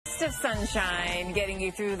Taste of sunshine, getting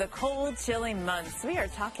you through the cold, chilly months. We are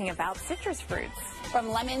talking about citrus fruits.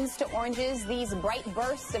 From lemons to oranges, these bright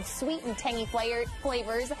bursts of sweet and tangy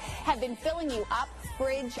flavors have been filling you up,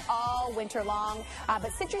 fridge all winter long.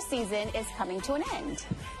 But citrus season is coming to an end.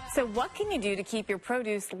 So what can you do to keep your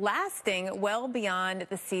produce lasting well beyond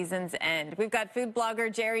the season's end? We've got food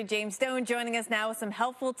blogger Jerry James Stone joining us now with some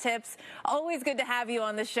helpful tips. Always good to have you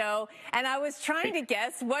on the show. And I was trying to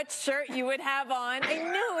guess what shirt you would have on. I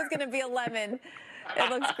knew it was going to be a lemon. It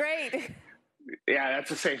looks great. Yeah,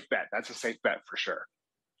 that's a safe bet. That's a safe bet for sure.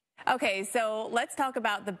 Okay, so let's talk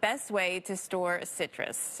about the best way to store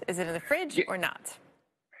citrus. Is it in the fridge or not?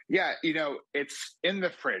 Yeah, it's in the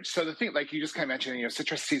fridge. So the thing, like you just kind of mentioned,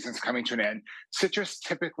 citrus season's coming to an end. Citrus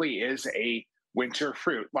typically is a winter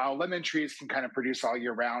fruit, while lemon trees can kind of produce all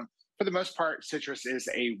year round. For the most part, citrus is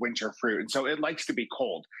a winter fruit, and so it likes to be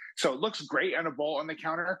cold. So it looks great on a bowl on the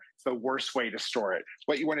counter. It's the worst way to store it.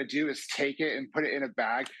 What you want to do is take it and put it in a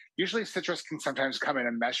bag. Usually citrus can sometimes come in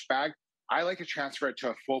a mesh bag. I like to transfer it to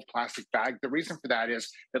a full plastic bag. The reason for that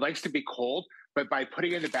is it likes to be cold, but by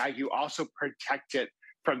putting it in the bag, you also protect it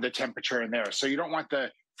from the temperature in there. So you don't want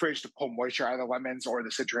the fridge to pull moisture out of the lemons or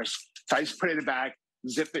the citrus. So I just put it in a bag,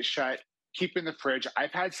 zip it shut, keep it in the fridge.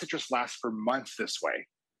 I've had citrus last for months this way.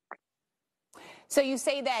 So you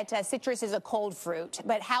say that citrus is a cold fruit,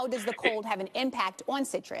 but how does the cold have an impact on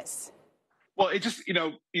citrus? Well, it just,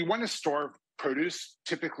 you want to store produce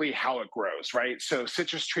typically how it grows, right? So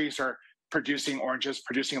citrus trees are producing oranges,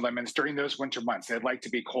 producing lemons during those winter months. They'd like to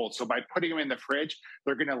be cold. So by putting them in the fridge,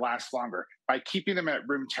 they're going to last longer. By keeping them at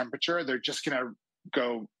room temperature, they're just going to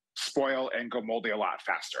go spoil and go moldy a lot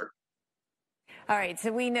faster. All right, so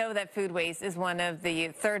we know that food waste is one of the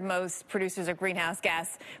third most producers of greenhouse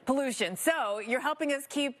gas pollution. So you're helping us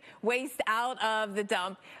keep waste out of the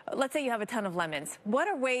dump. Let's say you have a ton of lemons. What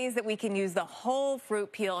are ways that we can use the whole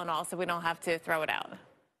fruit peel and all so we don't have to throw it out?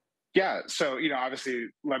 Yeah. So, obviously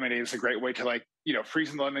lemonade is a great way to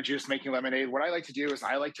freezing the lemon juice, making lemonade. What I like to do is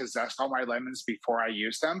I like to zest all my lemons before I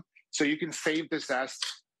use them. So you can save the zest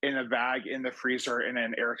in a bag in the freezer in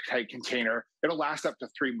an airtight container. It'll last up to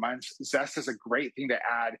 3 months. Zest is a great thing to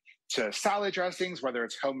add to salad dressings, whether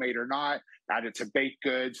it's homemade or not, add it to baked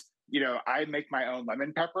goods. I make my own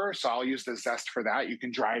lemon pepper, so I'll use the zest for that. You can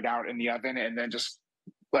dry it out in the oven and then just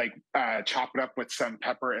chop it up with some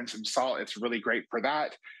pepper and some salt. It's really great for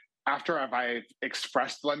that. After I've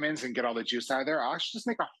expressed lemons and get all the juice out of there, I'll actually just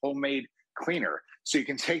make a homemade cleaner. So you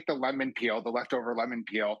can take the lemon peel, the leftover lemon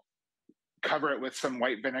peel, cover it with some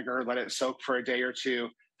white vinegar, let it soak for a day or two,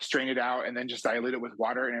 strain it out, and then just dilute it with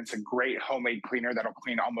water. And it's a great homemade cleaner that'll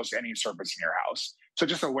clean almost any surface in your house. So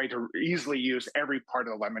just a way to easily use every part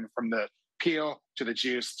of the lemon, from the peel to the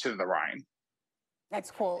juice to the rind. That's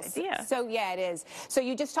cool. Yeah. So, yeah, it is. So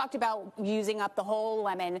you just talked about using up the whole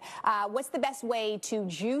lemon. What's the best way to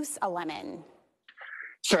juice a lemon?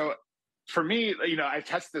 So for me, I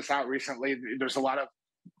tested this out recently. There's a lot of,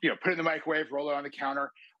 put it in the microwave, roll it on the counter.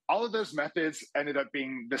 All of those methods ended up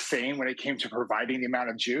being the same when it came to providing the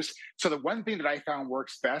amount of juice. So the one thing that I found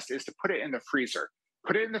works best is to put it in the freezer.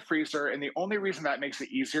 Put it in the freezer, and the only reason that makes it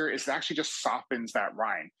easier is it actually just softens that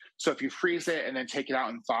rind. So if you freeze it and then take it out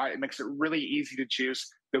and thaw it, it makes it really easy to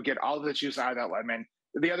juice. You'll get all of the juice out of that lemon.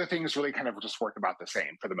 The other things really kind of just work about the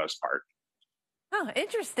same for the most part. Oh,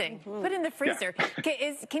 interesting. Put it in the freezer.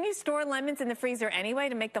 Yeah. Can you store lemons in the freezer anyway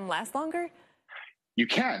to make them last longer? You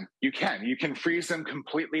can. You can freeze them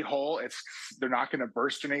completely whole. They're not going to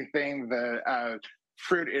burst or anything. The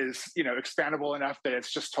fruit is, expandable enough that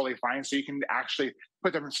it's just totally fine. So you can actually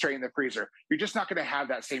put them straight in the freezer. You're just not going to have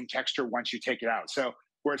that same texture once you take it out. So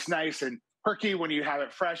where it's nice and perky when you have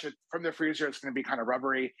it fresh from the freezer, it's going to be kind of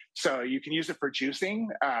rubbery. So you can use it for juicing.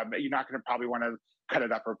 You're not going to probably want to cut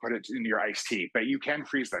it up or put it in your iced tea, but you can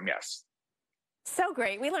freeze them, yes. So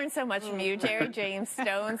great. We learned so much from you, Jerry James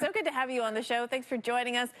Stone. So good to have you on the show. Thanks for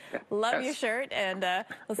joining us. Love your shirt, and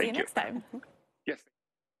we'll see you next time. Yes.